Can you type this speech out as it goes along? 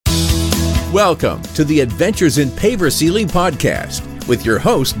Welcome to the Adventures in Paver Sealing podcast with your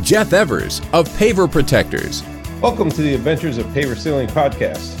host, Jeff Evers of Paver Protectors. Welcome to the Adventures of Paver Sealing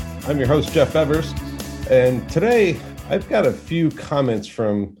podcast. I'm your host, Jeff Evers, and today I've got a few comments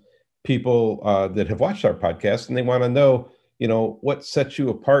from people that have watched our podcast, and they want to know, what sets you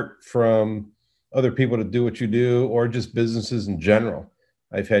apart from other people to do what you do, or just businesses in general.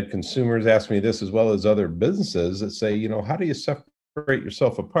 I've had consumers ask me this, as well as other businesses that say, how do you separate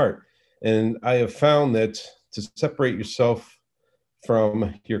yourself apart? And I have found that to separate yourself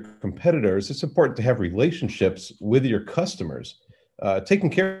from your competitors, it's important to have relationships with your customers.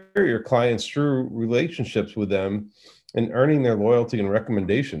 Taking care of your clients through relationships with them and earning their loyalty and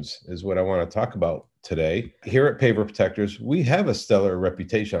recommendations is what I want to talk about today. Here at Paver Protectors, we have a stellar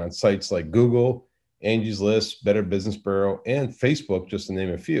reputation on sites like Google, Angie's List, Better Business Bureau, and Facebook, just to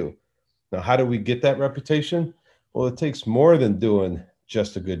name a few. Now, how do we get that reputation? Well, it takes more than doing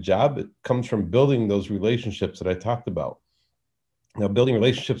just a good job. It comes from building those relationships that I talked about. Now, building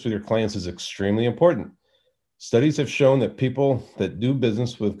relationships with your clients is extremely important. Studies have shown that people that do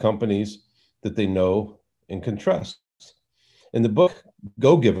business with companies that they know and can trust. In the book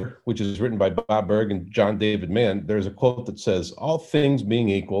Go Giver, which is written by Bob Burg and John David Mann, there's a quote that says, "All things being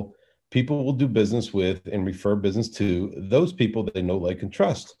equal, people will do business with and refer business to those people they know, like, and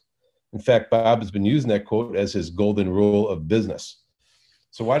trust." In fact, Bob has been using that quote as his golden rule of business.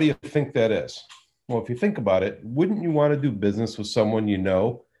 So why do you think that is? Well, if you think about it, wouldn't you want to do business with someone you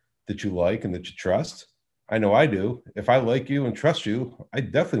know that you like and that you trust? I know I do. If I like you and trust you, I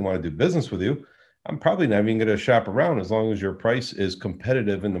definitely want to do business with you. I'm probably not even going to shop around as long as your price is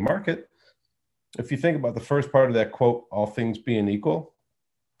competitive in the market. If you think about the first part of that quote, all things being equal,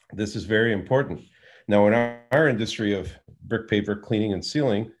 this is very important. Now, in our industry of brick, paver, cleaning, and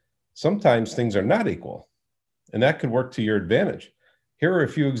sealing, sometimes things are not equal, and that could work to your advantage. Here are a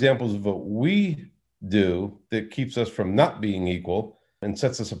few examples of what we do that keeps us from not being equal and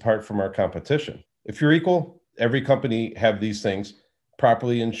sets us apart from our competition. If you're equal, every company have these things: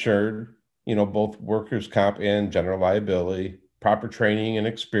 properly insured, both workers' comp and general liability, proper training and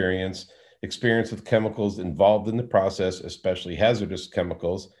experience with chemicals involved in the process, especially hazardous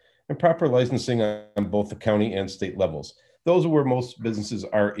chemicals, and proper licensing on both the county and state levels. Those are where most businesses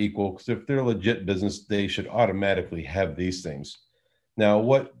are equal, because if they're a legit business, they should automatically have these things. Now,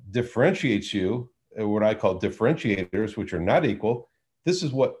 what differentiates you, or what I call differentiators, which are not equal, this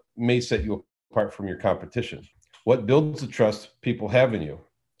is what may set you apart from your competition. What builds the trust people have in you?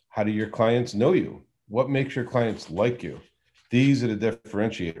 How do your clients know you? What makes your clients like you? These are the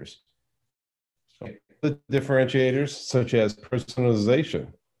differentiators. The differentiators, such as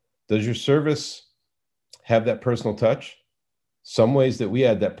personalization. Does your service have that personal touch? Some ways that we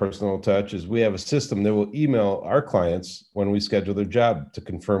add that personal touch is we have a system that will email our clients when we schedule their job to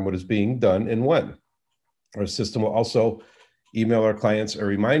confirm what is being done and when. Our system will also email our clients a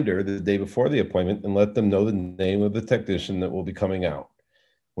reminder the day before the appointment and let them know the name of the technician that will be coming out.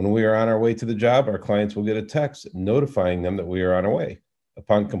 When we are on our way to the job, our clients will get a text notifying them that we are on our way.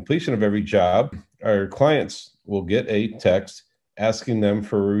 Upon completion of every job, our clients will get a text asking them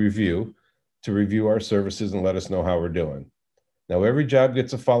for a review to review our services and let us know how we're doing. Now, every job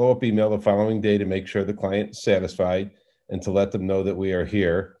gets a follow-up email the following day to make sure the client is satisfied and to let them know that we are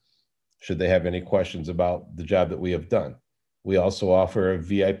here should they have any questions about the job that we have done. We also offer a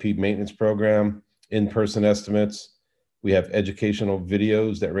VIP maintenance program, in-person estimates. We have educational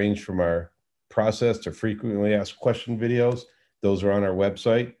videos that range from our process to frequently asked question videos. Those are on our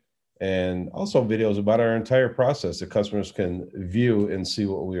website, and also videos about our entire process that customers can view and see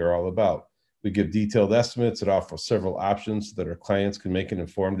what we are all about. We give detailed estimates that offer several options so that our clients can make an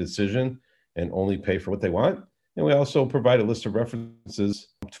informed decision and only pay for what they want. And we also provide a list of references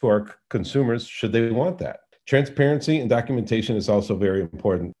to our consumers should they want that. Transparency and documentation is also very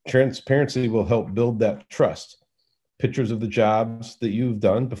important. Transparency will help build that trust. Pictures of the jobs that you've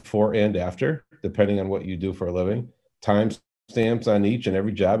done before and after, depending on what you do for a living, time stamps on each and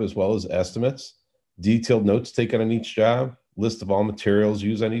every job, as well as estimates, detailed notes taken on each job, list of all materials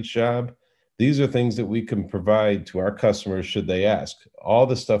used on each job. These are things that we can provide to our customers should they ask. All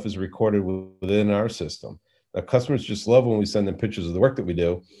this stuff is recorded within our system. Now, customers just love when we send them pictures of the work that we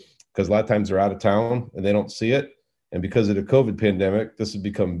do, because a lot of times they're out of town and they don't see it. And because of the COVID pandemic, this has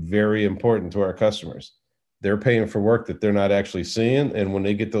become very important to our customers. They're paying for work that they're not actually seeing. And when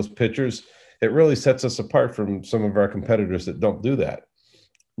they get those pictures, it really sets us apart from some of our competitors that don't do that.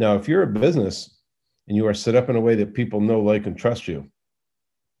 Now, if you're a business and you are set up in a way that people know, like, and trust you,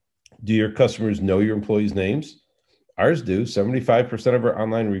 do your customers know your employees' names? Ours do. 75% of our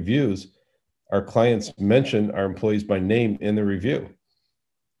online reviews, our clients mention our employees by name in the review.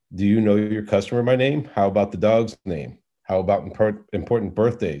 Do you know your customer by name? How about the dog's name? How about important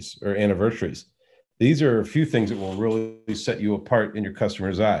birthdays or anniversaries? These are a few things that will really set you apart in your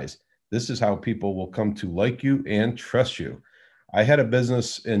customer's eyes. This is how people will come to like you and trust you. I had a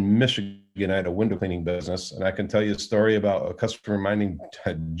business in Michigan. I had a window cleaning business, and I can tell you a story about a customer of mine named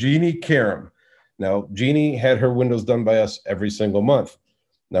Jeannie Karam. Now, Jeannie had her windows done by us every single month.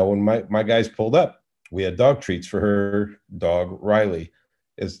 Now, when my guys pulled up, we had dog treats for her dog, Riley.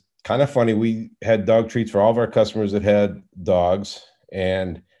 It's kind of funny. We had dog treats for all of our customers that had dogs,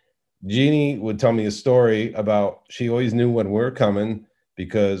 and Jeannie would tell me a story about she always knew when we were coming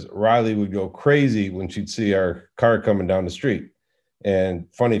because Riley would go crazy when she'd see our car coming down the street. And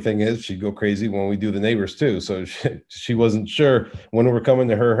funny thing is, she'd go crazy when we do the neighbors too. So she wasn't sure when we were coming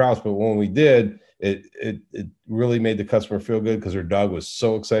to her house, but when we did, it really made the customer feel good because her dog was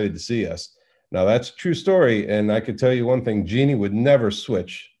so excited to see us. Now that's a true story. And I could tell you one thing, Jeannie would never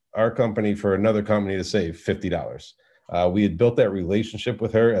switch our company for another company to save $50. We had built that relationship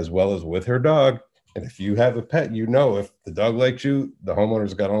with her as well as with her dog. And if you have a pet, you know, if the dog likes you, the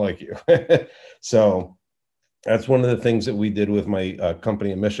homeowner's going to like you. So that's one of the things that we did with my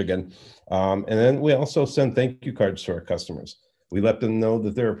company in Michigan. And then we also send thank you cards to our customers. We let them know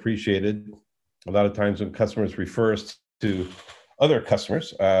that they're appreciated. A lot of times when customers refer us to other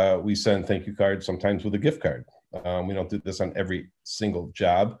customers, we send thank you cards, sometimes with a gift card. We don't do this on every single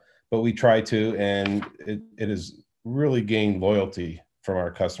job, but we try to, and it has really gained loyalty from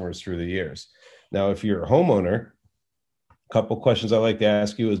our customers through the years. Now, if you're a homeowner, a couple questions I like to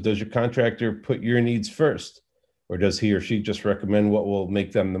ask you is, does your contractor put your needs first? Or does he or she just recommend what will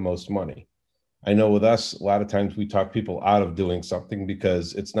make them the most money? I know with us, a lot of times we talk people out of doing something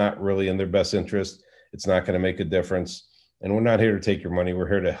because it's not really in their best interest. It's not going to make a difference. And we're not here to take your money. We're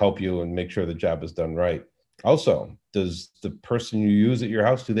here to help you and make sure the job is done right. Also, does the person you use at your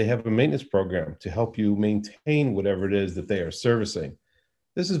house, do they have a maintenance program to help you maintain whatever it is that they are servicing?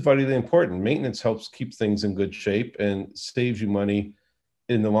 This is vitally important. Maintenance helps keep things in good shape and saves you money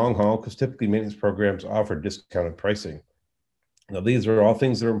in the long haul, because typically maintenance programs offer discounted pricing. Now, these are all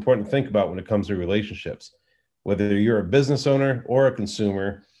things that are important to think about when it comes to relationships. Whether you're a business owner or a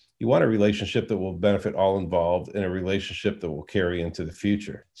consumer, you want a relationship that will benefit all involved and a relationship that will carry into the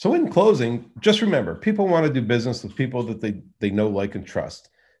future. So in closing, just remember, people want to do business with people that they know, like, and trust.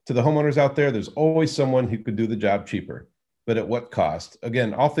 To the homeowners out there, there's always someone who could do the job cheaper, but at what cost?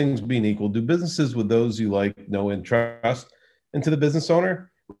 Again, all things being equal, do businesses with those you like, know, and trust. And to the business owner,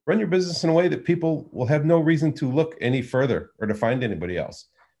 run your business in a way that people will have no reason to look any further or to find anybody else.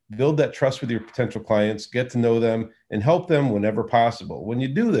 Build that trust with your potential clients, get to know them, and help them whenever possible. When you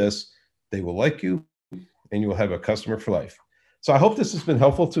do this, they will like you and you will have a customer for life. So I hope this has been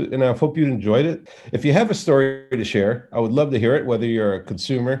helpful and I hope you enjoyed it. If you have a story to share, I would love to hear it, whether you're a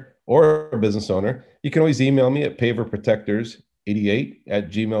consumer or a business owner. You can always email me at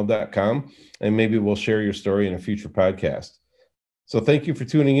paverprotectors88@gmail.com, and maybe we'll share your story in a future podcast. So thank you for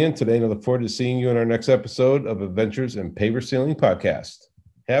tuning in today, and I look forward to seeing you in our next episode of Adventures in Paver Sealing Podcast.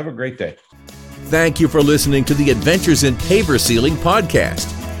 Have a great day. Thank you for listening to the Adventures in Paver Sealing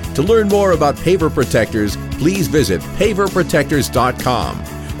Podcast. To learn more about Paver Protectors, please visit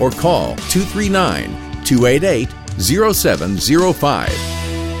paverprotectors.com or call 239-288-0705.